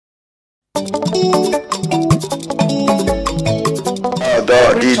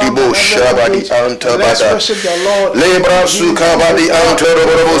Let's worship the Lord. Lebra suka badi antoro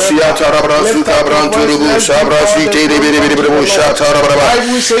bravo siata rabra suka brantoro bu sabra site de bere shata rabra.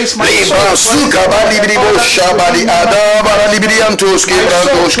 Lebra suka badi bribo shabadi adaba libriantos ke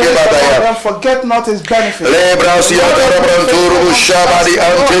brantos ke badaya. Forget not his benefits. Lebra siata brantoro bu shabadi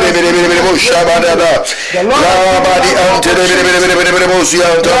antere bere shabada da. La badi antere bere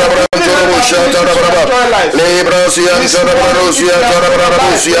siata brantoro bu shata rabra. Lebra siata brantoro siata rabra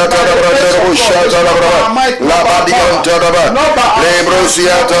siata brantoro la badion taraba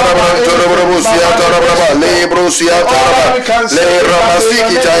lebrosia taraba torobosia taraba lebrosia taraba le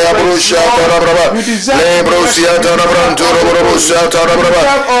ramasiki taya brosha taraba lebrosia taraba torobosia taraba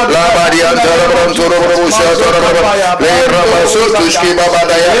la badion taraba torobosia taraba le ramasu tushki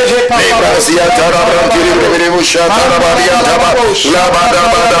babadaya lebrosia taraba torobosia taraba la bada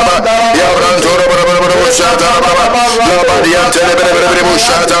ya brantoro torobosia taraba la badion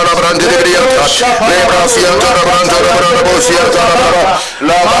torobosia taraba Lebrasia Tarabosia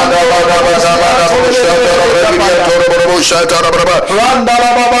Tarabra, La Bada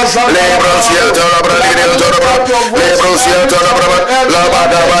Lebrasia Tarabra, Lebrasia Tarabra, La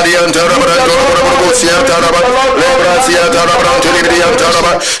Bada Badian Tarabra, Torobosia Tarabra, Lebrasia Tarabra, Tilibrian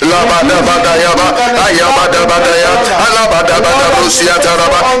Tarabra, La Bada Badayaba, Ayabada Badaya, Alabada Badabosia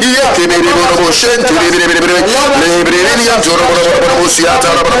Tarabra, Yakibiribushen, Librian Torobosia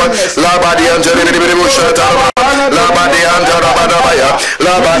Tarabra, La Badian La Badian Tarabadabaya,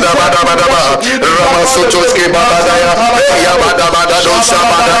 La Badabadabadaba, Ramasotoski Babadaya, Yabadabada Dosa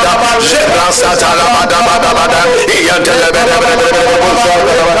Badada, Jebrasa Talabadabada,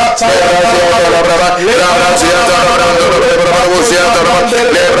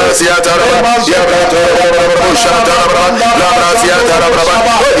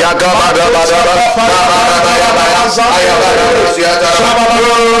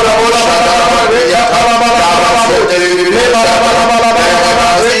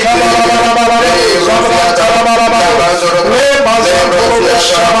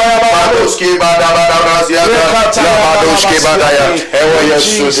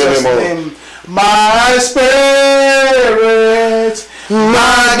 My spirit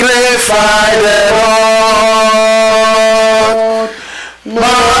magnify the Lord,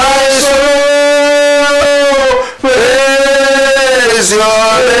 my soul praise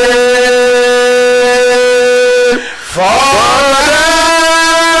your name, for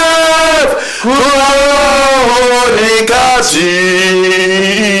holy God,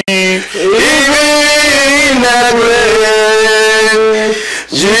 even the great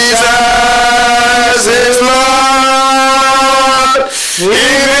Jesus is Lord,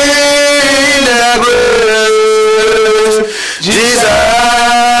 even the great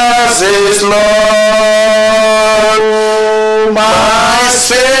Jesus is Lord. My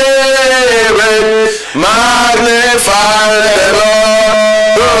spirit magnify the Lord.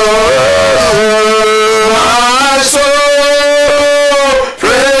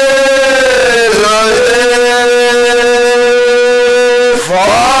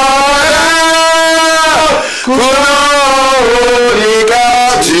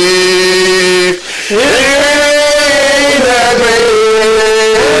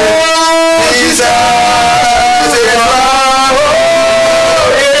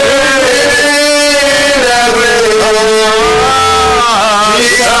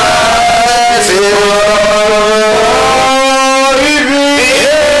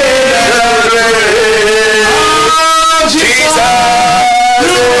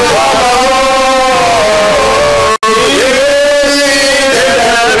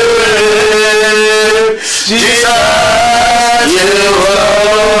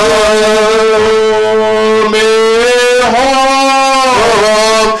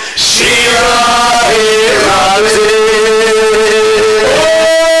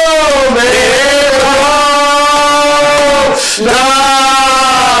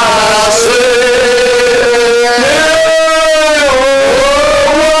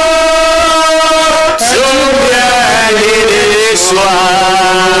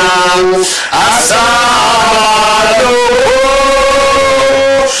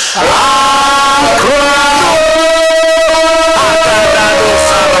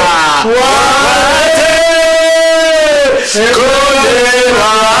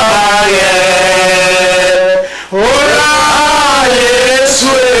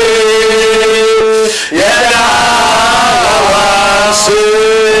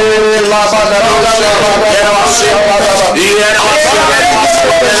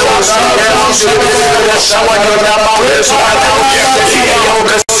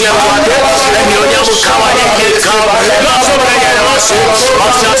 Someone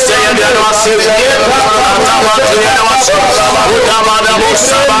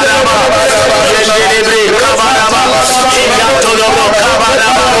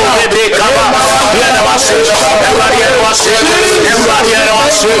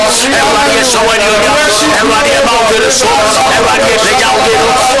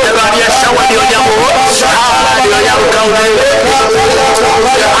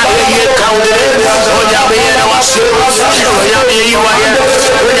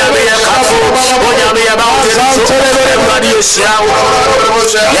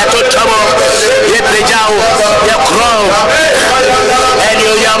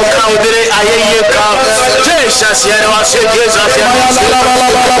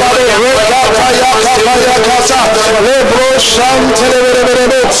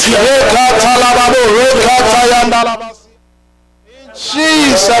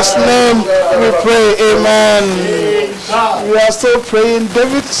Jesus' name we pray, amen. We are still praying.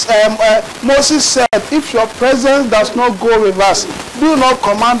 Moses said, if your presence does not go with us, do not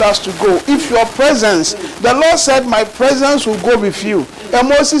command us to go. If your presence, the Lord said, my presence will go with you. And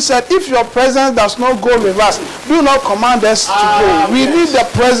Moses said, if your presence does not go with us, do not command us to go. We need the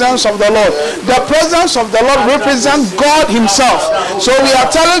presence of the Lord. The presence of the Lord represents God himself. So we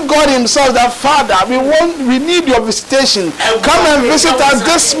are telling God himself that, Father, we need your visitation. Come and visit us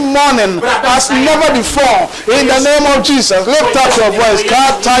this morning as never before. In the name of Jesus. Lift up your voice.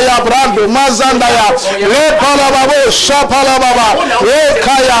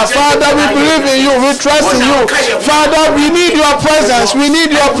 Father, we believe in you. We trust in you. Father, we need your presence. We need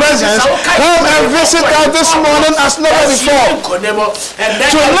your presence. Come and visit us this morning as never before.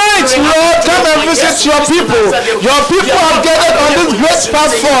 Tonight, Lord, come and visit your people. Your people have gathered on this great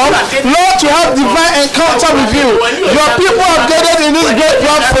platform, Lord, to have divine encounter with you. Your people have gathered in this great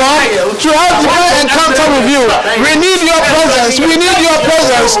platform to have divine encounter with you. We need your presence. We need your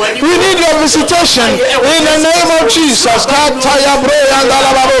presence. We need your visitation. In the name of Jesus.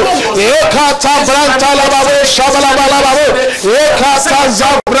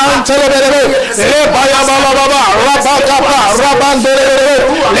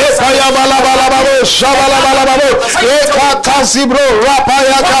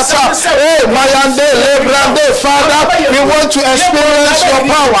 Father, we want to experience your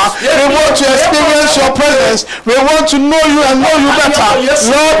power. We want to experience your presence. We want to know you and know you better.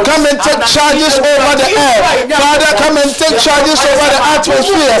 Lord, come and take charges over the air. Father, come and take charges over the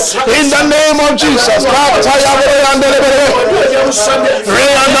atmosphere. In the name of Jesus.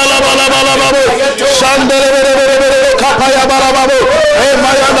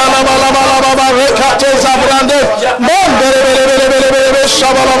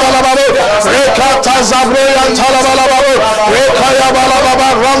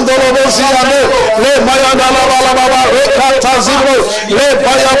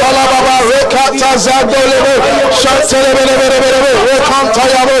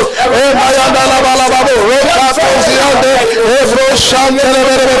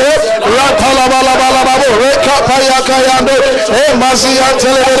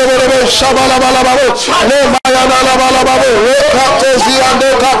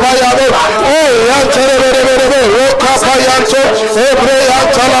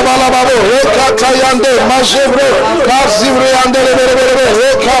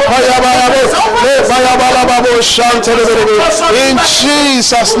 In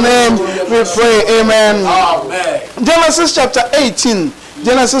Jesus' name we pray, amen. Genesis chapter 18.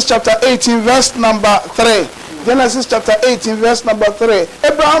 Genesis chapter 18 verse number 3. Genesis chapter 18 verse number 3.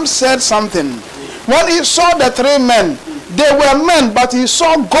 Abraham said something. When he saw the three men, they were men, but he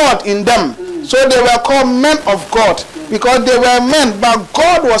saw God in them. So they were called men of God, because they were men, but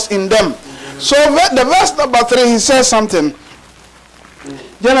God was in them. So the verse number 3, he says something.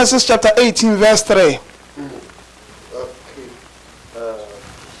 Genesis chapter 18 verse 3.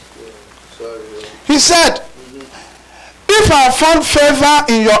 He said, if I found favor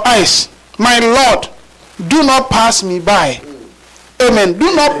in your eyes, my Lord, do not pass me by. Amen.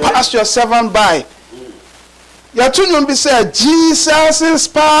 Do not pass your servant by. Your tune will be said, Jesus is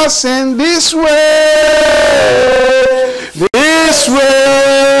passing this way, this way,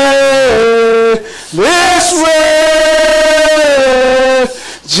 this way.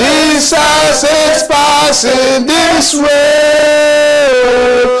 Jesus is passing this way.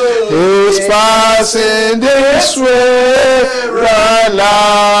 He's passing this way right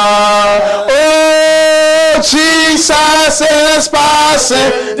now. Oh, Jesus is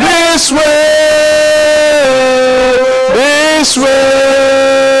passing this way, this way,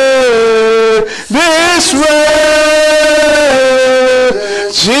 this way.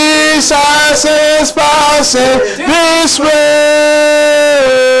 Jesus Jesus is passing this way.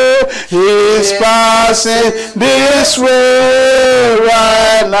 He's passing this way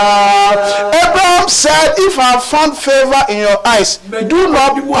right now. Abraham said, if I found favor in your eyes, do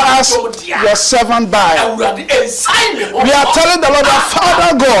not pass your servant by. We are telling the Lord, that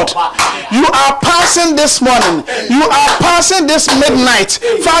Father God, you are passing this morning. You are passing this midnight.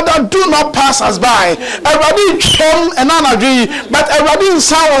 Father, do not pass us by.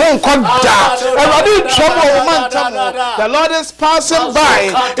 The Lord is passing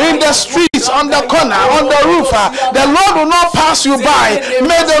by in the streets, on the corner, on the roof. The Lord will not pass you by.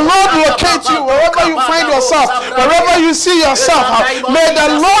 May the Lord locate you wherever you find yourself, wherever you see yourself. May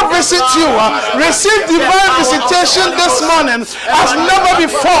the Lord visit you. Receive divine visitation this morning as never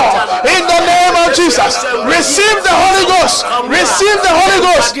before. In the name of Jesus, receive the Holy Ghost. Receive the Holy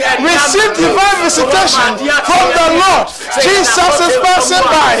Ghost. Receive divine visitation from the Lord. Jesus is passing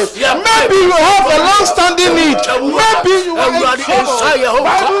by. Maybe you have a long-standing need. Maybe you are in trouble.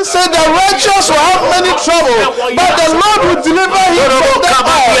 Bible says the righteous will have many trouble, but the Lord will deliver him from them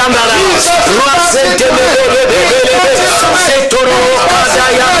all. Jesus is passing by.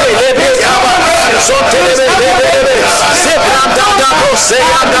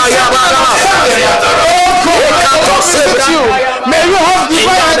 May you have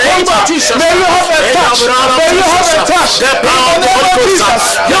divine encounter. May you have a touch. May you have a touch. In the name of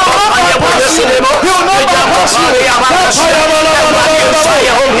Jesus. You will not bypass you. You will not bypass you. In the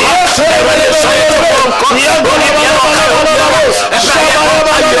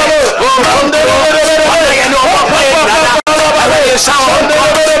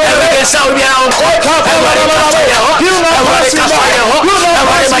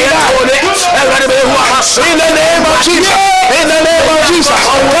name of Jesus. In the name of Jesus.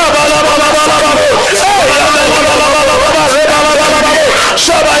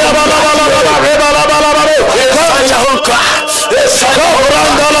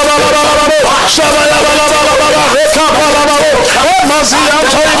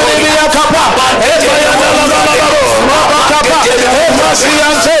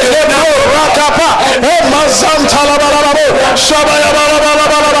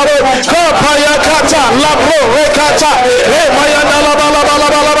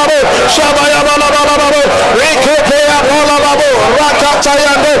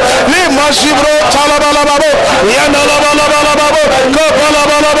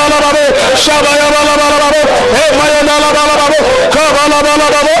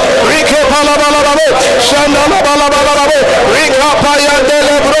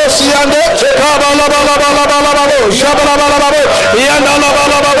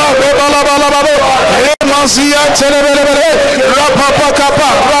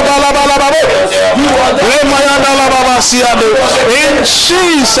 In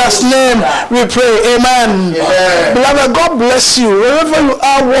Jesus' name we pray. Amen. Beloved, God bless you. Wherever you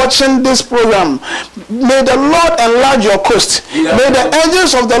are watching this program, may the Lord enlarge your coast. May the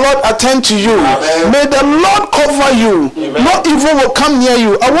angels of the Lord attend to you. May the Lord cover you. No evil will come near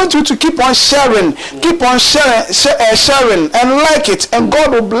you. I want you to keep on sharing. Keep on sharing and like it, and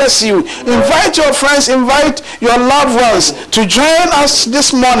God will bless you. Invite your friends, invite your loved ones to join us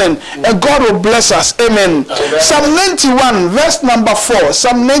this morning, and God will bless us. Amen. Psalm 91 verse number 4.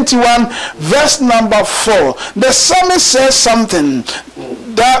 Psalm 91 verse number 4. The psalmist says something,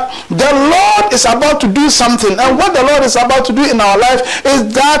 that the Lord is about to do something, and what the Lord is about to do in our life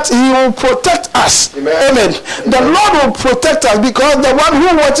is that he will protect us. Amen. The Lord will protect us, because the one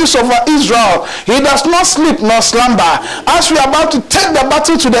who watches over Israel, he does not sleep nor slumber. As we are about to take the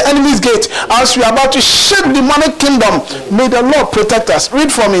battle to the enemy's gate, as we are about to shake the demonic kingdom, may the Lord protect us.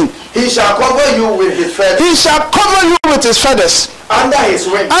 Read for me. He shall cover you with his feathers. He shall cover you with his feathers. Under his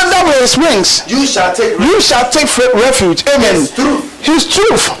wings. Under his wings. You shall take refuge. You shall take refuge. Amen. His truth. His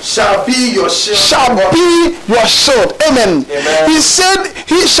truth shall be your shield. Shall be your shield. Amen. Amen. He said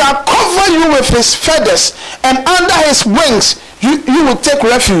he shall cover you with his feathers, and under his wings you will take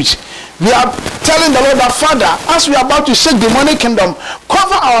refuge. We are telling the Lord, our Father, as we are about to shake the demonic kingdom,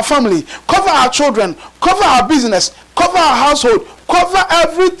 cover our family, cover our children, cover our business, cover our household, cover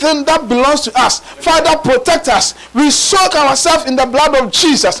everything that belongs to us. Father, protect us. We soak ourselves in the blood of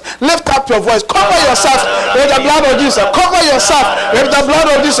Jesus. Lift up your voice. Cover yourself with the blood of Jesus. Cover yourself with the blood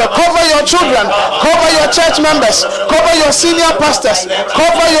of Jesus. Cover your children. Cover your church members. Cover your senior pastors.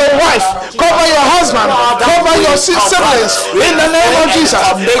 Cover your wife. Cover your husband. Cover your siblings. In the name of Jesus.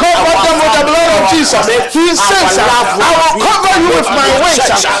 Cover them with the blood of Jesus. Jesus. He says, I will cover you with my wings.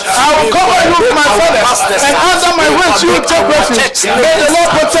 I will cover you with my feathers. And under my wings you will take refuge. May the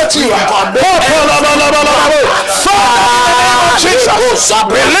Lord protect you. Jesus,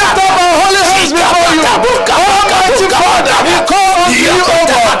 we lift up our holy hands before you. Almighty Father, we call on you, O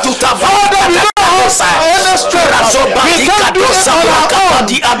God. Father, we don't have any strength. We can't do it on our own.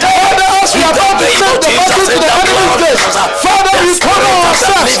 Father, as we are about to take the battle to the enemy's gate, Father, we cover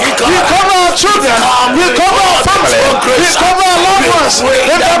ourselves. We cover our children. We cover our family. We cover our loved ones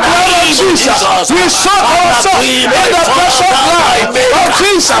in the blood of Jesus. We soak ourselves in the precious blood of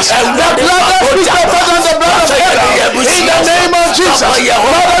Jesus. The blood that speaks better than the blood of Abel. In the name of Jesus.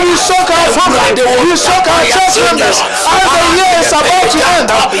 Father, we soak our family. We soak our church members. As the year is about to end,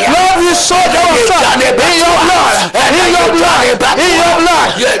 Lord, we soak ourselves in your blood. In your blood. In your blood.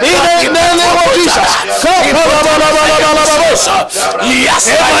 In the name of Jesus. Yes.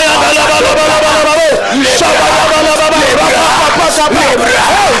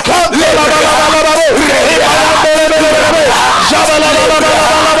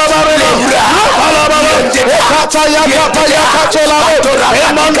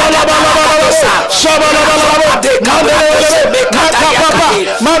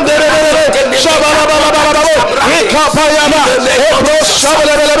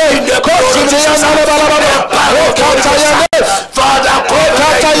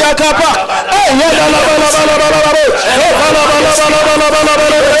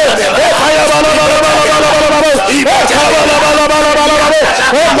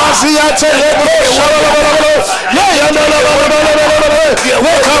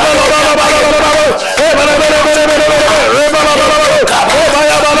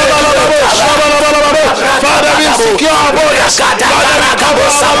 Father, we secure our borders. Father, we cover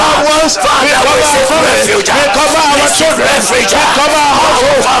our ones. We cover our children. We cover our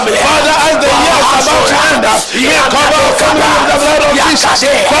household. Father, as the year is about to end, we cover our family with the blood of Jesus.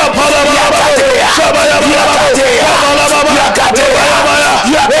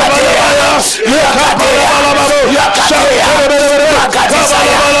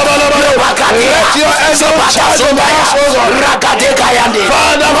 Let your angels charge over us,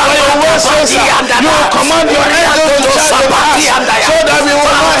 Father, for your word says you will command your angels to charge over us so that we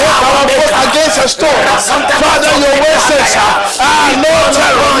will not hit our foot against a stone. Father, your word says no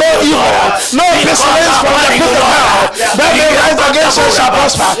terror, no evil, no pestilence from the pit of hell that may rise against us shall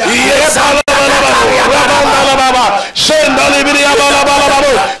prosper.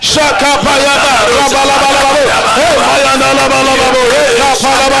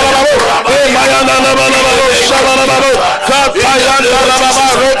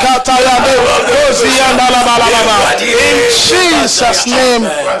 In Jesus' name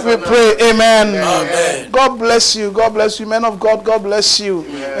we pray. Amen. God bless you. God bless you, men of God. God bless you.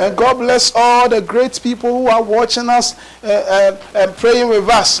 And God bless all the great people who are watching us and praying with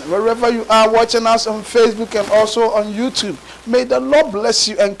us. Wherever you are watching us on Facebook and also on YouTube. May the Lord bless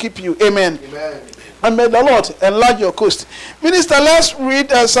you and keep you. Amen. Amen. And may the Lord enlarge your coast. Minister, let's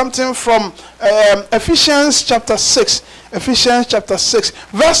read something from Ephesians chapter 6. Ephesians chapter 6,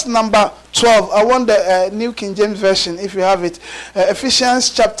 verse number 12. I want the New King James Version, if you have it. Ephesians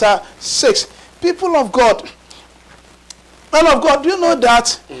chapter 6. People of God, men of God, do you know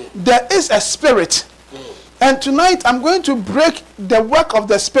that there is a spirit? And tonight I'm going to break the work of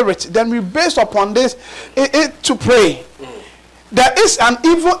the spirit. Then we base upon this to pray. There is an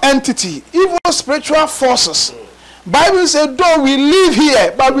evil entity, evil spiritual forces. Bible says, though we live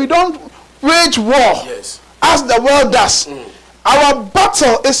here, but we don't wage war as the world does. Our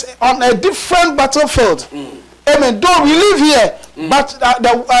battle is on a different battlefield. Amen. Though we live here, but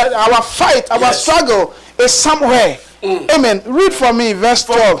our fight, our struggle is somewhere. Amen. Read for me, verse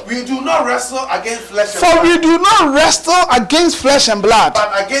 12. We do not wrestle against flesh and blood. For we do not wrestle against flesh and blood.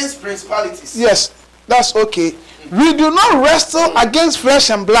 But against principalities. Yes, that's okay. We do not wrestle against flesh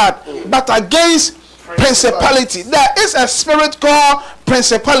and blood, but against principality. There is a spirit called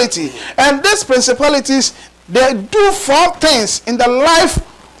principality. And these principalities, they do 4 things in the life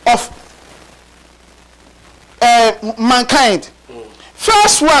of mankind.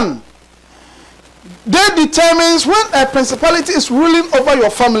 First one, they determines when a principality is ruling over your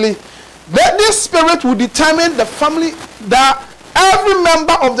family, that this spirit will determine the family, that every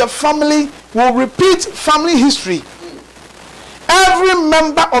member of the family will repeat family history. Every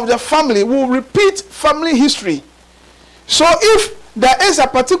member of the family will repeat family history. So if there is a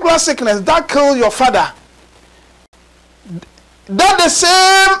particular sickness that killed your father, that the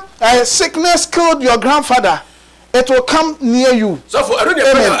same sickness killed your grandfather, it will come near you. So for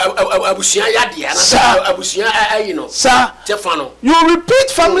Sir, you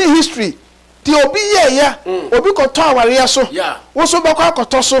repeat family history. the obi ye obi koto aware so wo so beko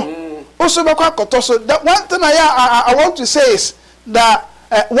akoto so wo so beko akoto so. That one thing I want to say is that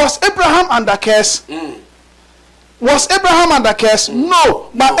was Abraham under curse? Was Abraham under curse? No.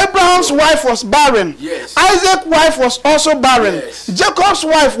 But Abraham's wife was barren. Yes. Isaac's wife was also barren. Yes. Jacob's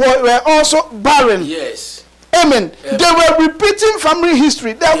wife were also barren. Yes. Amen. They were repeating family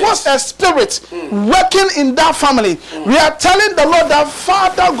history. There was a spirit working in that family. We are telling the Lord that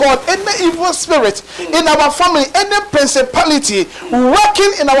Father God, any evil spirit in our family, any principality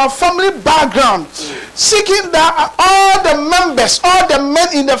working in our family background, seeking that all the members, all the men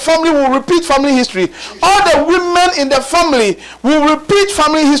in the family will repeat family history. All the women in the family will repeat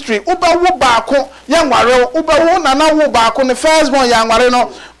family history. Uba wo baako yang ware, uba wo nana wo baako ne firstborn yang ware no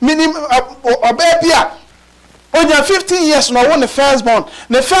minim obebia. Onya 15 years no won the firstborn.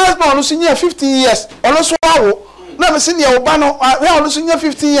 The firstborn no senior 15 years. Also awo. Na me senior oba no we also senior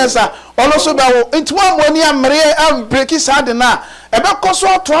 15 years also ba wo. Into one money am break sad na. Ebe koso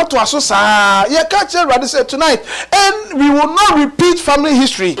to aso sa. Ye catch everybody say tonight and we will not repeat family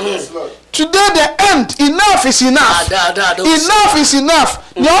history. Today the end. Enough is enough. Enough is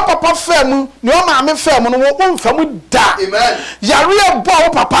enough. Your papa femu, your mama femu, no won femu da. Amen. Yare bo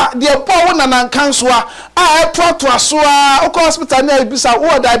papa, the bo na nan kanswa. To aswa, o hospital na bisa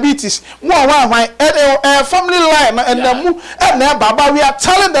o diabetes. One family line and the baba. We are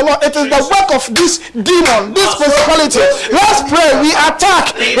telling the Lord it is the work of this demon, this principality. Let's pray. We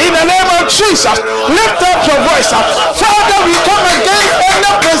attack in the name of Jesus. Lift up your voice. Father, we come against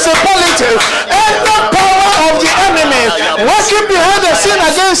any principality. And the power of the enemy working behind the scene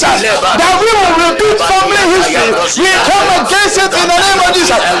against us, that we will repeat family history. We come against it in the name of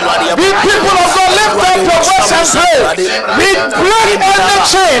Jesus. We people of God, lift up your voice and pray. We break any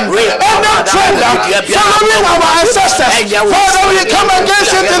chain, any trend following our ancestors. Father, we come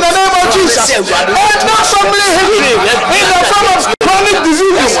against it in the name of Jesus. And not family history in the form of chronic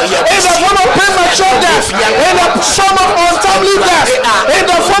diseases, in the form of premature death, in the form of untimely death, in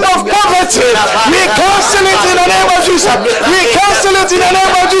the form of poverty. We cancel it in the name of Jesus. We cancel it in the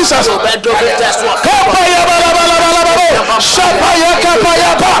name of Jesus. Kapaya balabalabala. Shapaya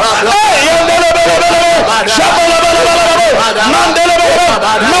kapaya pa. Yandelebelebelebe. Shabalabalabalaba. Mandelebelebe.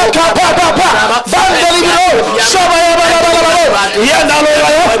 Makapapapa. Vandelibilo. Shabaya balabalaba.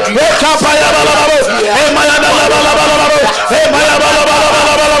 Yandalebelebe. Kapaya balabalaba. Emaya balabalaba. Emaya balabalaba.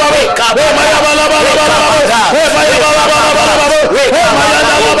 Emaya balabalaba. Emaya balabalaba.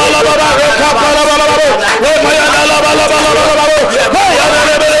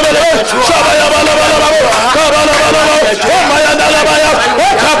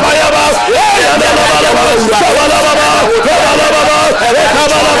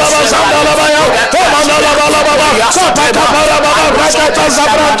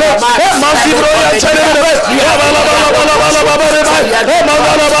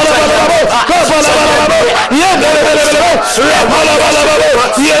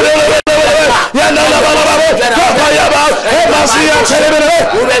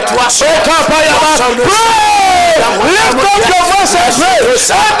 Lift up your voice and pray.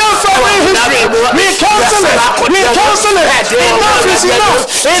 Under family history, we cancel it. We cancel it. Enough is enough.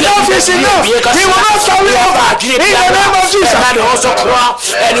 Enough is enough. We will not carry over. In the name of Jesus.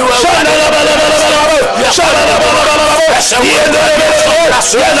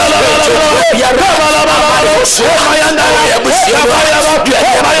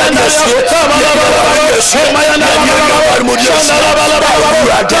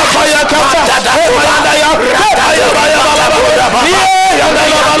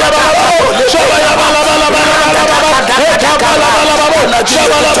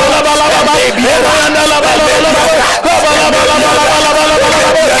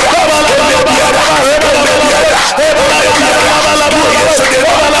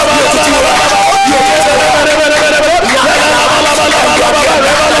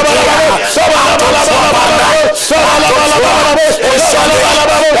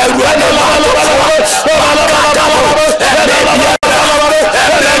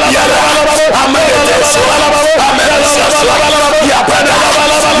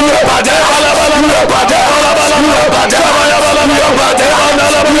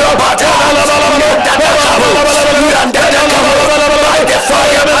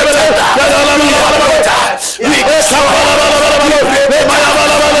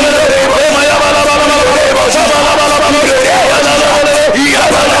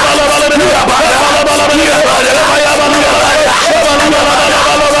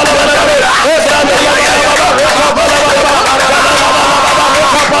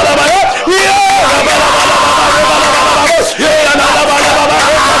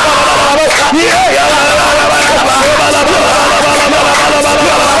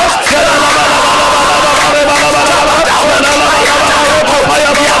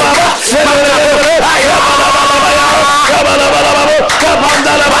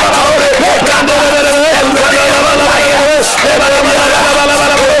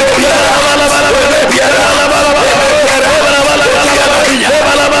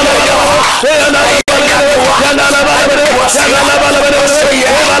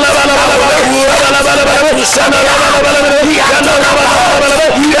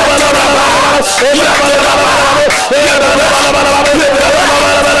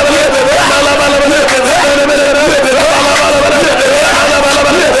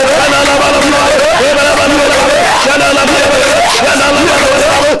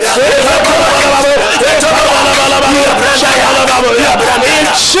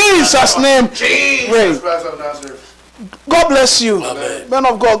 Jesus' name. God bless you. Amen. Man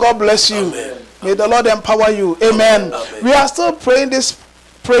of God, God bless you. Amen. May the Lord empower you. Amen. Amen. We are still praying this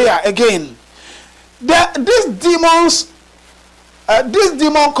prayer again. These demons, this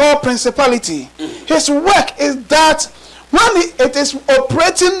demon called principality, his work is that when it is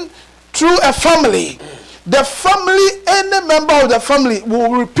operating through a family, the family, any member of the family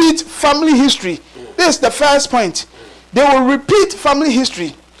will repeat family history. This is the first point. They will repeat family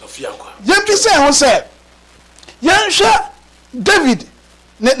history. Yempi say who say Yansha David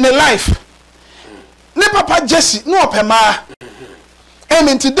ne life. Ne papa Jesse no opema.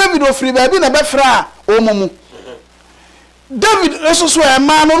 Enti David ofri ba bi na be fra omumu. David eso so e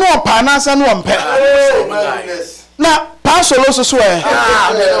ma no opa na asa no ompe. Na pastor also so e.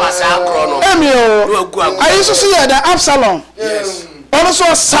 Emio. Ayi so see the Absalom. Yes. Ono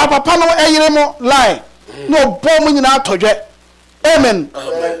so sa papa no eyire mo lie. No bom nyina atodwe. Amen.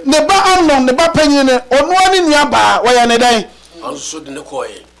 Ne ba Amnon ne ba panyin ne ono ani nua ba wo ya ne dan. Also de ne koy.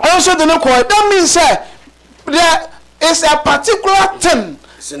 That means there is a particular thing.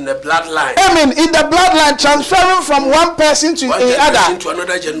 It's in the bloodline. Amen. In the bloodline, transferring from one person to another. To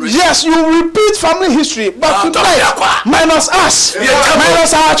another generation. Yes, you repeat family history, but tonight, minus us,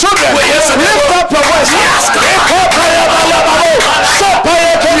 minus our children. Lift up your voice.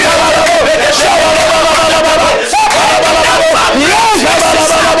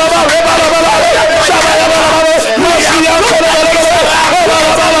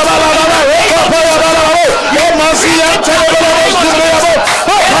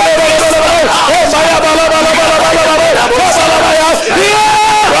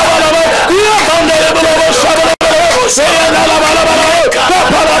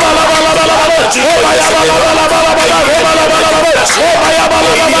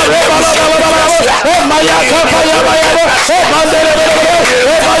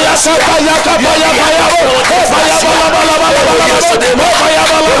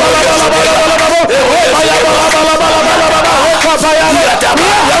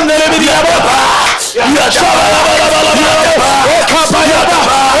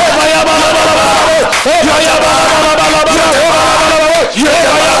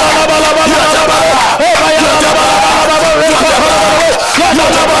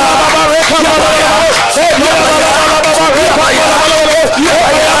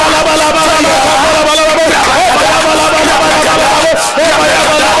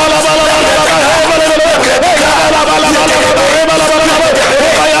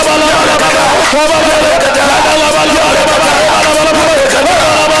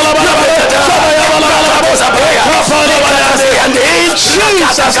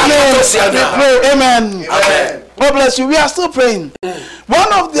 Amen. Amen. God bless you. We are still praying.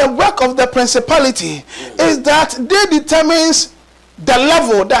 One of the work of the principality is that they determines the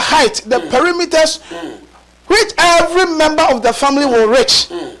level, the height, the perimeters which every member of the family will reach.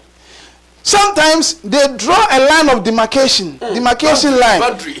 Sometimes they draw a line of demarcation, line.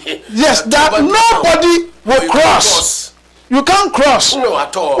 Yes, that nobody will cross. You can't cross. No,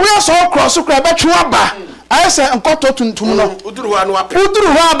 at all. We are so cross. I say nkoto tuntum no uduru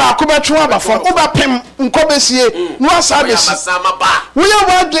ha ba ko betwe aba fo uba pem nkobesie no asa besi we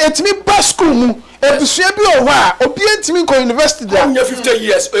are etimi ba school mu ebusua bi o ho a obi etimi ko university there 50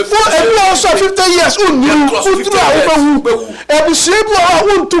 years ebi also 50 years uduru a obewu ebusua bi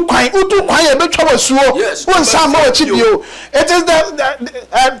o untu kwan e betwa wasuo won sam ma ochibio. It is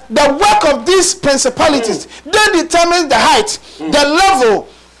the work of these principalities. They determine the height, the level,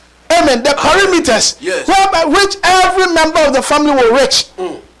 amen, the perimeters, which every member of the family will reach.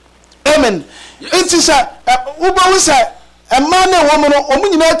 Amen. It is a man and woman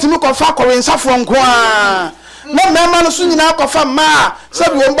omunyina timi ko fa korensafo nko a na mema no so nyina ko fa ma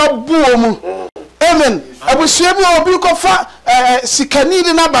sabi won ba buo mu. Amen. Abusua bi obi ko fa sikani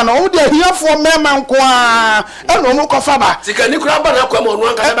di na ba no de hiafo mema nko a e no mu ko fa ba sikani kura ba na kwa mo no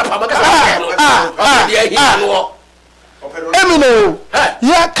anka ba pa maka de hia no. Emino,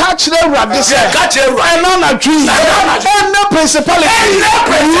 yeah, catch the rat. This and on a tree, and no principality,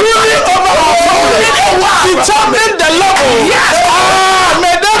 ruling over our family, determine the level. Yes,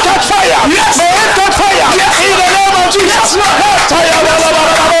 may they catch fire. Yes, may they catch fire. Yes, in the name of Jesus.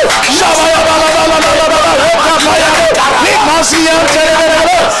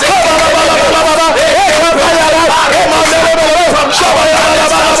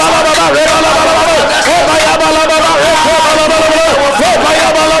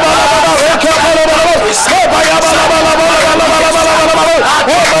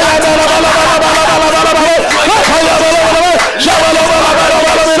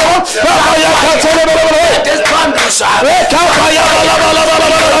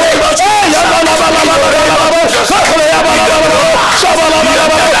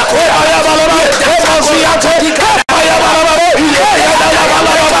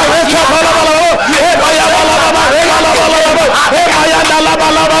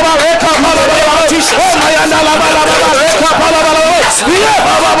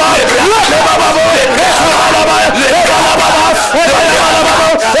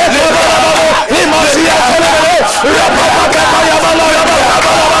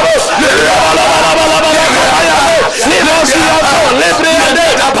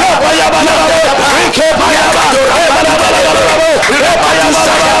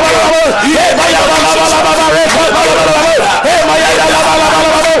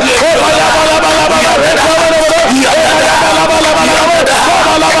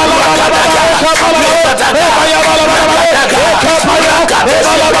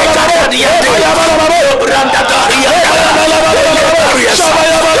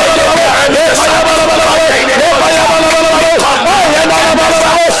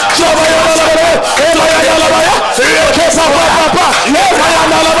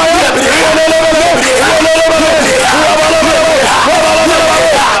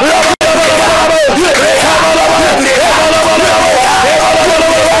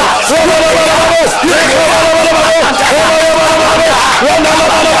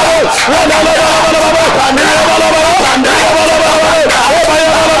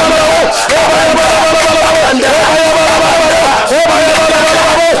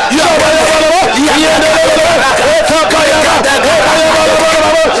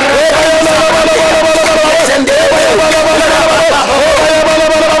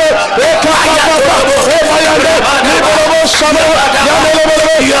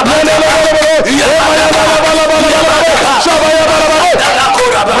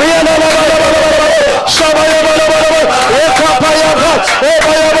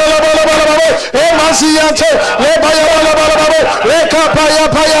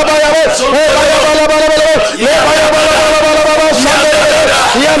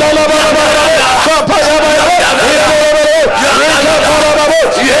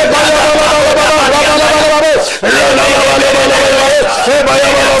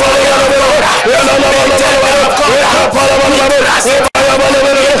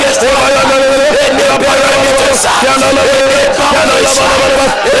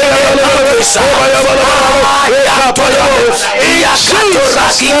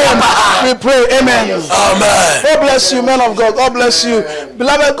 We pray, amen. Amen. God bless you, man of God. God bless you,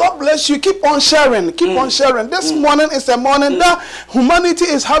 beloved. God bless you. Keep on sharing. Keep on sharing. This morning is a morning that humanity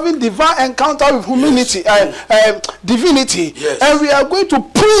is having divine encounter with humanity, divinity, and we are going to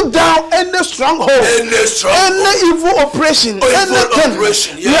pull down any stronghold, any evil operation, anything.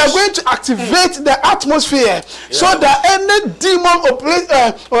 We are going to activate the atmosphere so that any demon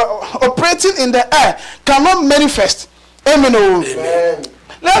operating in the air cannot manifest. Amen. Amen.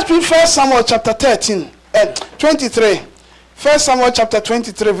 Let's read 1 Samuel chapter 23. 1 Samuel chapter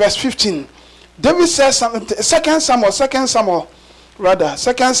 23 verse 15. David says something. 2 Samuel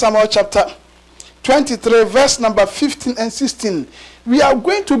chapter 23 verse number 15 and 16. We are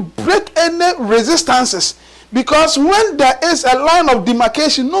going to break any resistances, because when there is a line of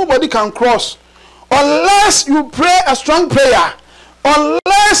demarcation, nobody can cross unless you pray a strong prayer,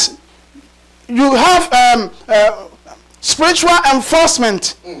 unless you have spiritual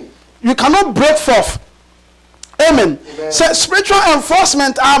enforcement. You cannot break forth. Amen. So spiritual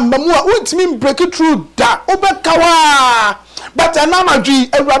enforcement what mean break it through that obekawa, but anamaji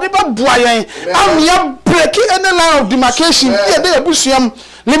everybody buayen am break any line of demarcation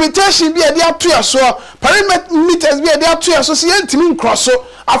limitation be there to so parameters be there to so see ntimi cross so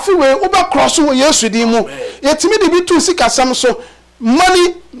afi we over cross wo yesu di mu yetimi de bi to sikasam so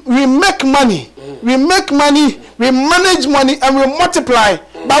money, we make money, we manage money, and we multiply.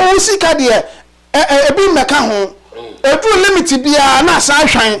 But we see that there, a bit meka ho, a true limited be a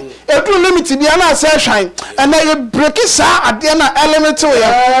sunshine, a true limited be a sunshine, and then you break it at the end element to you.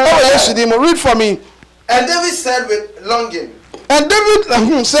 Oh, yes, read for me. And David said with longing.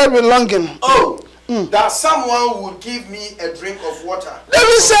 Oh, that someone would give me a drink of water.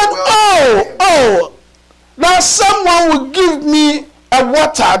 David said, that someone would give me a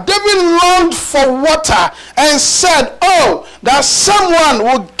water. David longed for water and said, oh, that someone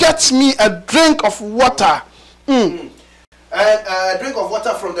will get me a drink of water. And a drink of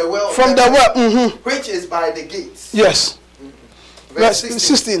water from the well. From the well. Which is by the gates. Yes. Verse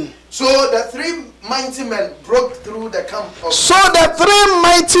 16. So the three mighty men broke through the camp of... So the three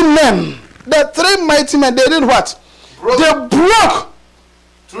mighty men, they did what? They broke.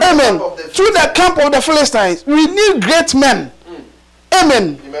 Amen. Through the camp of the Philistines. We need great men.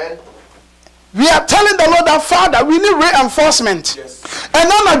 Amen. Amen. We are telling the Lord our Father, we need reinforcement. Yes. And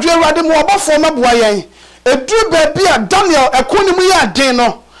now I do ready more about former boy. A do baby Daniel a kunimu ya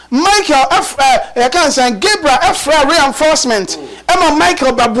deno. Michael Gabriel Ephra reinforcement. Emma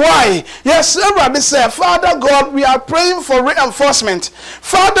Michael Babuai. Yes, everybody say, Father God, we are praying for reinforcement.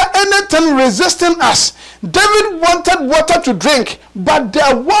 Father, anything resisting us. David wanted water to drink, but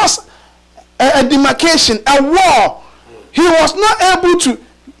there was a demarcation, a wall. He was not able to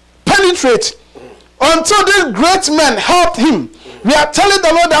penetrate until these great men helped him. We are telling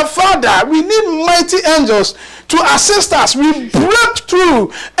the Lord that, Father, we need mighty angels to assist us. We break through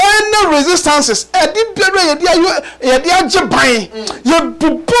any resistances. Lift up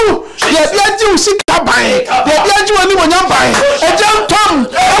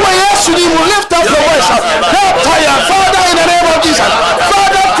your voice. Father, in the name of Jesus.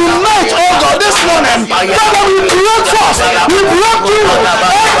 Father, tonight, oh God, this morning, Father, we break fast. We break through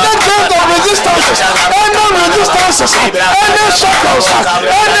any gate of resistances, any shackles,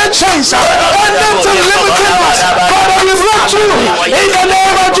 any chains, anything limiting us. Father, we break through in the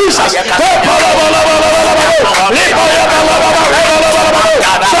name of Jesus.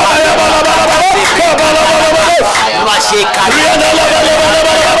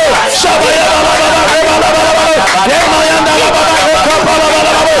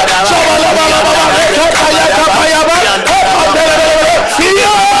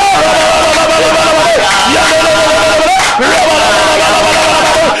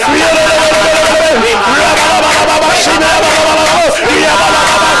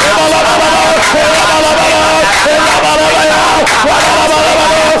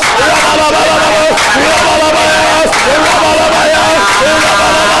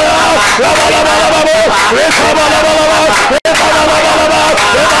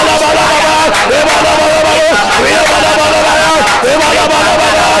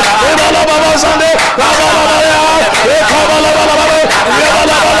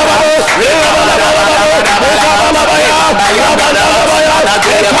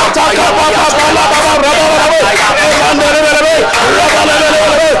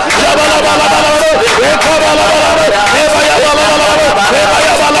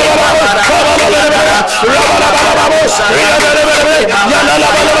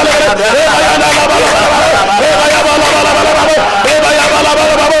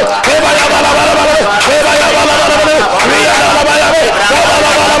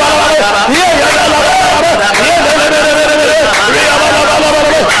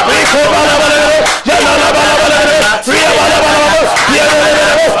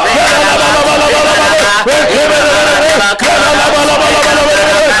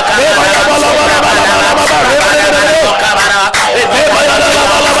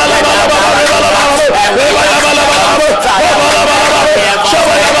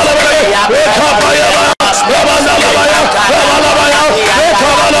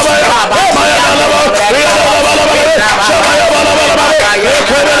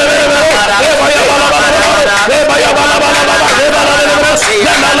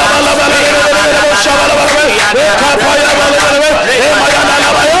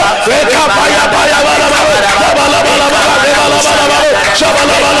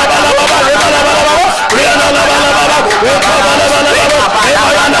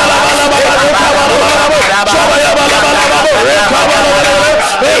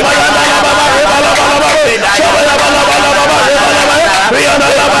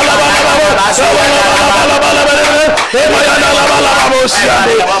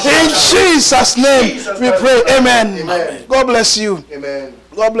 In Jesus' name we pray. Amen. God bless you. Amen.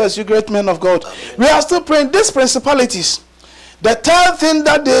 God bless you, great men of God. We are still praying these principalities. The third thing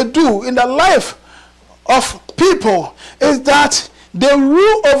that they do in the life of people is that they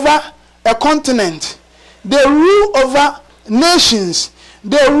rule over a continent. They rule over nations.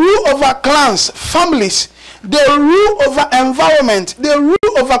 They rule over clans, families. They rule over environment. They rule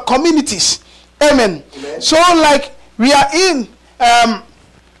over communities. Amen. Amen. So like we are in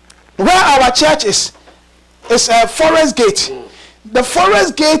where our church is Forest Gate. The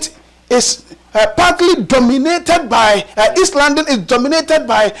Forest Gate is partly dominated by East London is dominated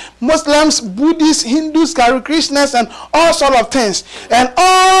by Muslims, Buddhists, Hindus, Hare Krishnas, and all sort of things, and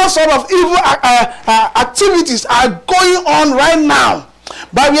all sort of evil activities are going on right now.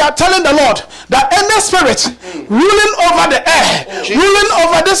 But we are telling the Lord that any spirit ruling over the air, ruling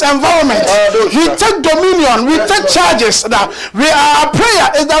over this environment, we take dominion, we take charges. That our prayer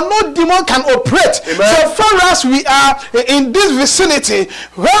is that no demon can operate. Amen. So far as we are in this vicinity,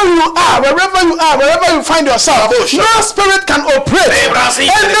 where you are, wherever you find yourself, no spirit can operate.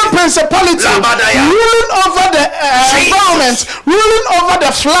 Any principality ruling over the environment, ruling over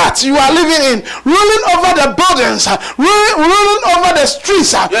the flat you are living in, ruling over the buildings, ruling over the street,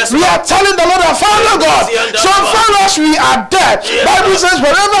 peace, we are telling the Lord, Father God, so far as we are dead, Bible says,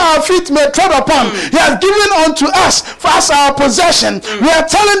 wherever our feet may tread upon, He has given unto us as our possession. We are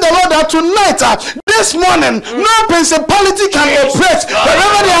telling the Lord that tonight, this morning, no principality can operate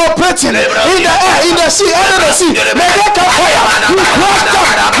wherever they are operating, in the air, in the sea, under the sea. May they catch fire. We crush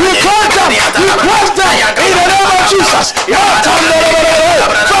them. We crush them. We crush them in the name of Jesus. Father,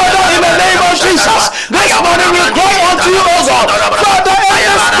 in the name of Jesus, this morning we cry unto you, O God. Father,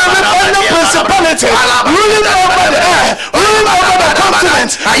 any spirit, any principality ruling over the air, ruling over the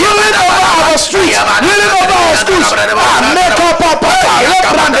continent, ruling over our streets, ruling over our schools. Make up a papa, let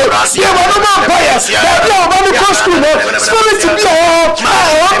Brando. Give a number of prayers. That you are running to school. Spirit to be our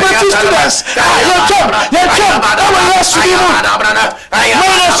operating students. Your job, that will rest to you.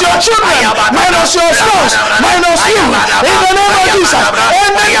 Minus your children, minus your spouse, minus you. In the name of Jesus.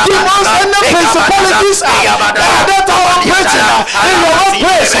 Any demons, any principalities that are operating in your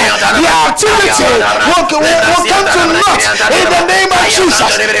workplace, the activity will come to naught in the name of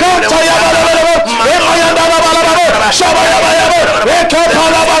Jesus. In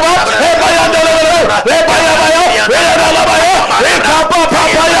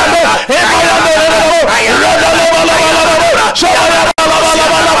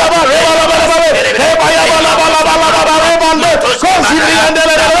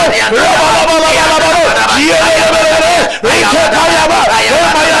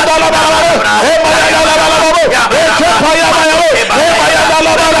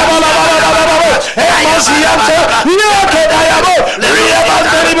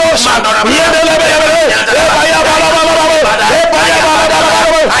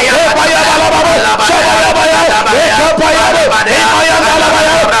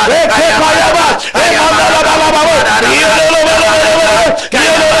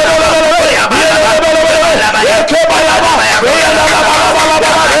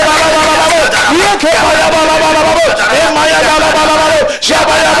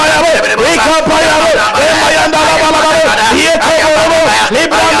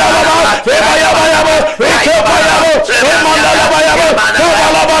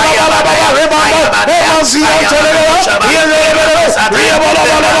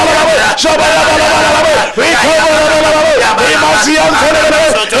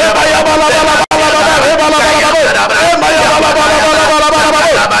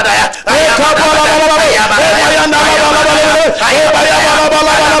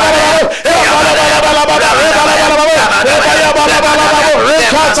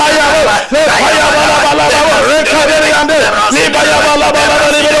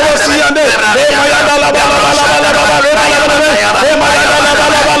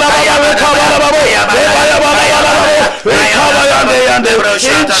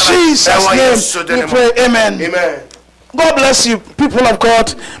Jesus' name we pray. Amen. Amen. God bless you, people of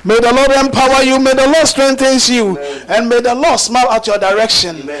God. May the Lord empower you. May the Lord strengthen you. Amen. And may the Lord smile at your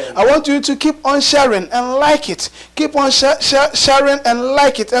direction. Amen. I want you to keep on sharing and like it. Keep on sharing and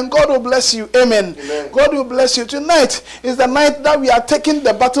like it. And God will bless you. Amen. Amen. God will bless you. Tonight is the night that we are taking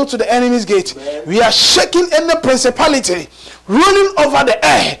the battle to the enemy's gate. Amen. We are shaking any principality ruling over the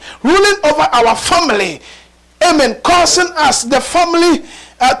air, ruling over our family. Amen. Causing us, the family,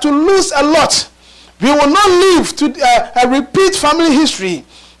 to lose a lot. We will not live to repeat family history.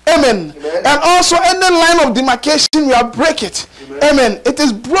 Amen. Amen. And also any line of demarcation, we will break it. Amen. Amen. It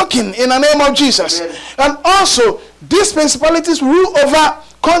is broken in the name of Jesus. Amen. And also, these principalities rule over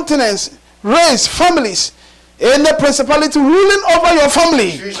continents, race, families. Any principality ruling over your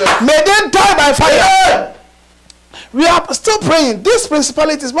family, Jesus. may they die by fire. Amen. We are still praying. These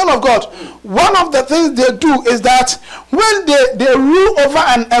principalities, man of God, one of the things they do is that when they rule over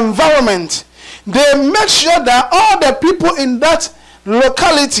an environment, they make sure that all the people in that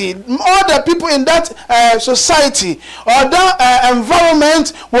locality, all the people in that society or that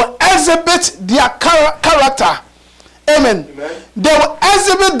environment will exhibit their character. Amen. Amen. They will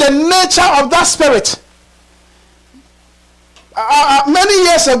exhibit the nature of that spirit. Many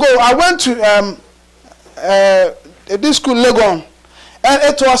years ago, I went to this school, Legon, and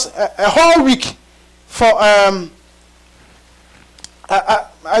it was a whole week for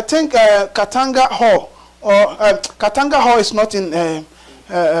I think Katanga Hall, or Katanga Hall is not in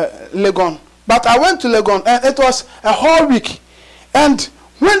Legon, but I went to Legon and it was a whole week. And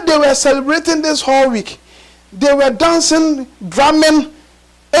when they were celebrating this whole week, they were dancing, drumming,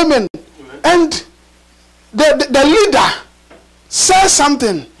 amen. And the leader says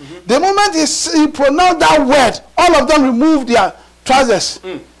something. Mm-hmm. The moment he pronounced that word, all of them removed their trousers.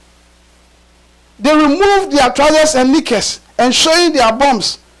 Mm. They removed their trousers and knickers and showing their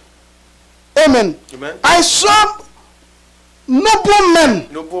bums. Amen. Amen. I saw noblemen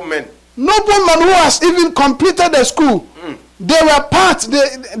who has even completed the school. They were part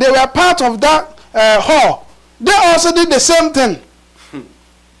of that hall. They also did the same thing.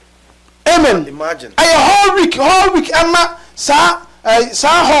 Amen. Imagine. A whole week, Emma sa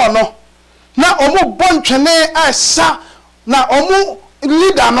hall no. Na omu bonchene sa na omu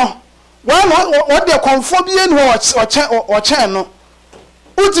leader no. What they conform bien or chen no.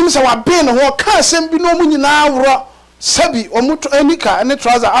 Utim sa wa ben ho ka asem bi no mu nyina awro sabi omu enika any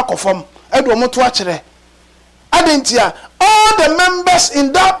trouser akofom edo omu to akere. Adentia all the members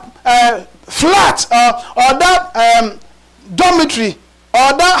in that flat or that dormitory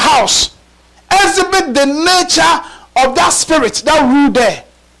or that house exhibit the nature of that spirit that rule there.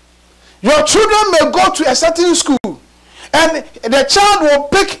 Your children may go to a certain school and the child will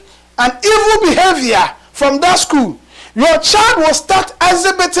pick an evil behavior from that school. Your child will start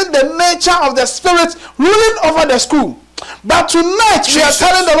exhibiting the nature of the spirit ruling over the school. But tonight we are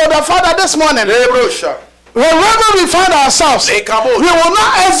telling the Lord, the Father, this morning, wherever we find ourselves, we will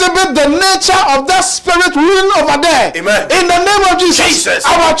not exhibit the nature of that spirit ruling over there. Amen. In the name of Jesus.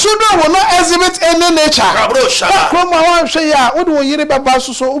 Our children will not exhibit any nature.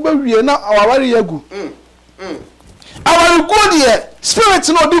 Our good year, spirits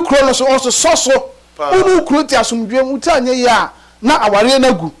no do chronos also so. Unu kruti asumdwe mutanye ya na aware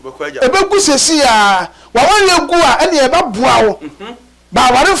na gu. Ebegu sesi ya wa wale gu a ene e ba boa wo. Ba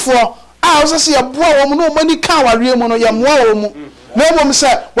awarefo a wo se ya boa wo mu no mani ka aware mu no ya moa wo mu. Na mom se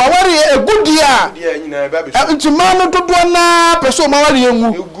wa ware egudi a ntuma no dodo na peso ma ware mu.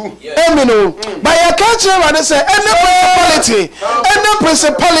 Amen. By a culture where say any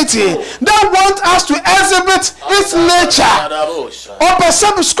principality that want us to exhibit its nature. Or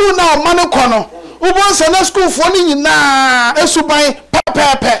person school now manu kono. Ubon sene school for ni na esuban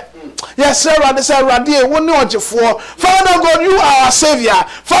pepe. Yes, sir, they say radie woni ojefo. Father God, you are our savior.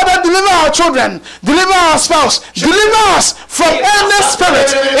 Father, deliver our children, deliver our spouse, deliver us from any spirit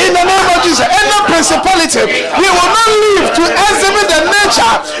in the name of Jesus, any principality. We will not live to exhibit the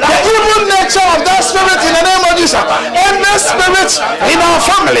nature, the evil nature of that spirit in the name of Jesus. Any spirit in our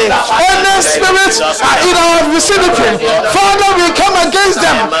family, any spirit in our vicinity, Father, we come against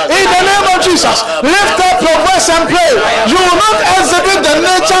them in the name of Jesus. Lift up your voice and pray. You will not exhibit the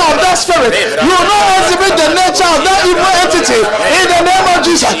nature of that spirit. You will not exhibit the nature of that evil entity in the name of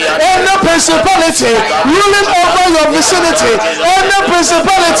Jesus. Any principality ruling over your vicinity, any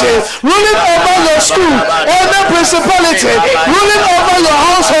principality ruling over your school, any principality ruling over your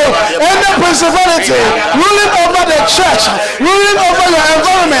household, any principality ruling over the church, ruling over your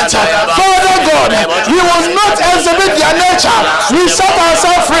environment, Father God, we will not exhibit their nature. We set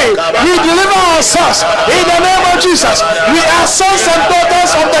ourselves free. We deliver ourselves in the name of Jesus. We are sons and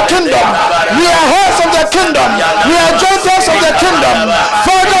daughters of the kingdom. We are heirs of the kingdom. We are jointers of the kingdom.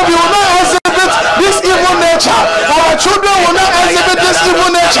 Father, we will not exhibit this evil nature. Our children will not exhibit this evil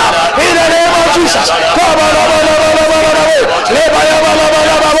nature in the name of Jesus.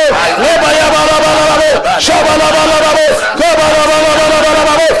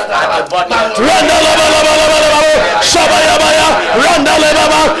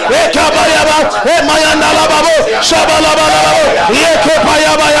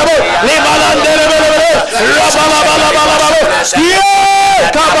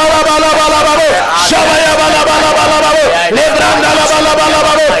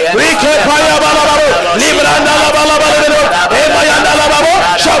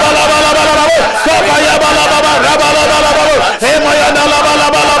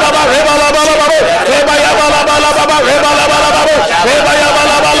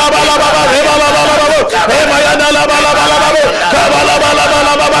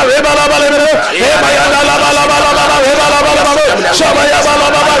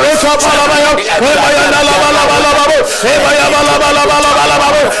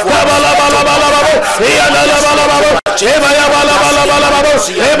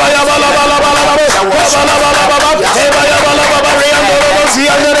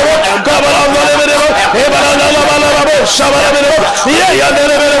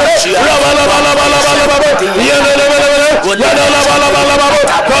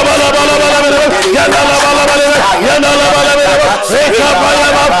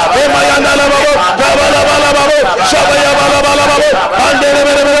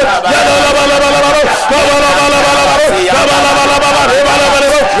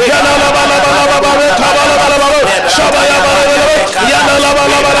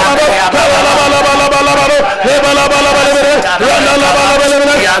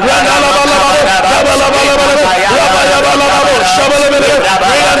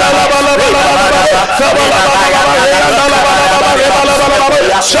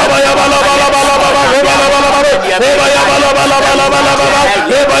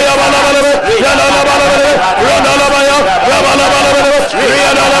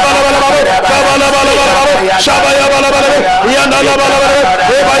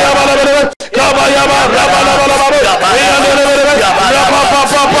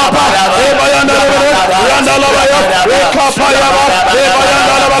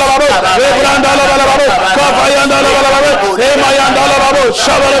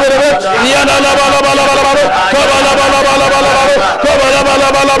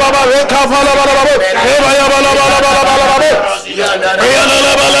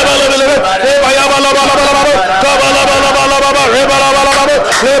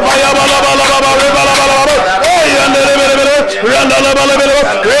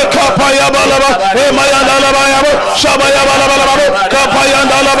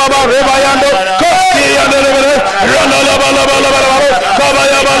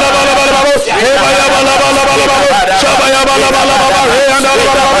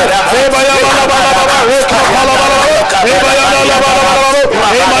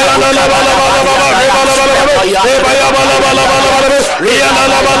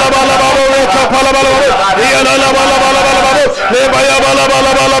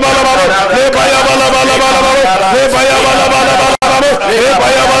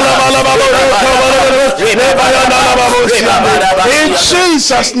 In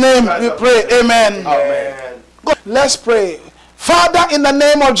Jesus' name we pray. Amen. Amen. Let's pray. Father, in the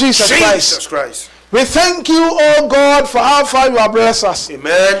name of Jesus Christ, we thank you, O God, for how far you have blessed us.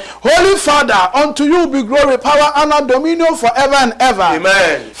 Amen. Holy Father, unto you be glory, power, honor, dominion forever and ever.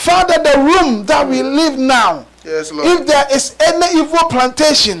 Amen. Father, the room that we live now, yes, Lord. If there is any evil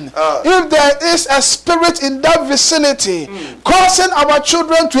plantation, if there is a spirit in that vicinity causing our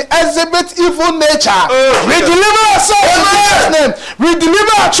children to exhibit evil nature, we deliver ourselves in Jesus' name. We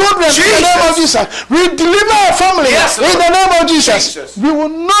deliver our children in the name of Jesus. We deliver our family in the name of Jesus. We will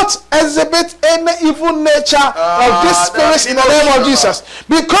not exhibit any evil nature of these spirits in the name of Jesus,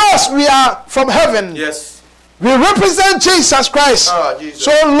 because we are from heaven. Yes. We represent Jesus Christ.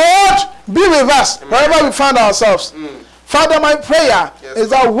 So Lord, be with us wherever we find ourselves. Father, my prayer is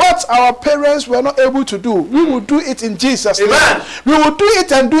that what our parents were not able to do, we will do it in Jesus' name. We will do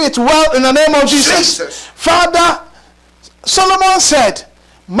it and do it well in the name of Jesus. Father, Solomon said,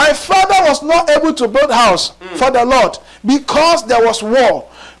 my father was not able to build a house for the Lord because there was war.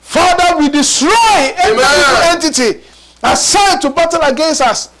 Father, we destroy every entity assigned to battle against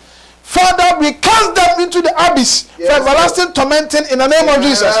us. Father, we cast them into the abyss for everlasting tormenting in the name of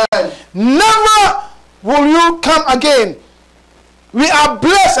Jesus. Never will you come again. We are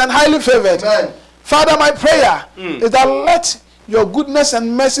blessed and highly favored. Amen. Father, my prayer is that let your goodness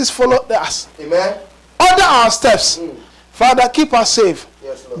and mercies follow us. Amen. Order our steps. Father, keep us safe.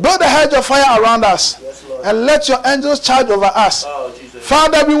 Yes, build a hedge of fire around us. Yes, and let your angels charge over us.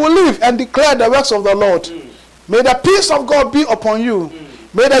 Father, we will live and declare the works of the Lord. May the peace of God be upon you.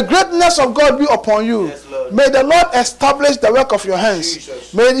 May the greatness of God be upon you. Yes, may the Lord establish the work of your hands.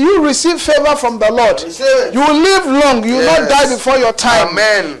 Jesus. May you receive favor from the Lord. You will live long. You will not die before your time.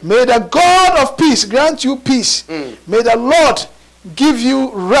 Amen. May the God of peace grant you peace. May the Lord give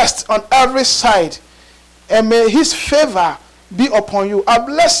you rest on every side. And may his favor be upon you. I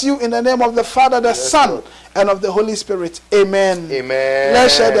bless you in the name of the Father, the Son, Lord, and of the Holy Spirit. Amen. Amen.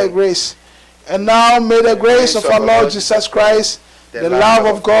 Let's share the grace. And now may the grace of our Lord Jesus Christ, the love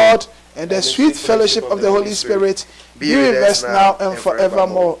of God, and the sweet fellowship of the Holy Spirit be with us now and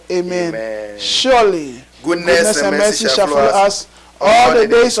forevermore. Amen. Surely, goodness and mercy shall follow us all the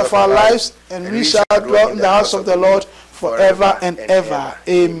days of our lives, and we shall dwell in the house of the Lord forever and ever.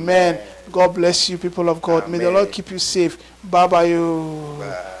 Amen. God bless you, people of God. May the Lord keep you safe. Bye-bye.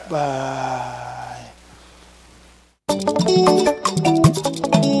 Bye.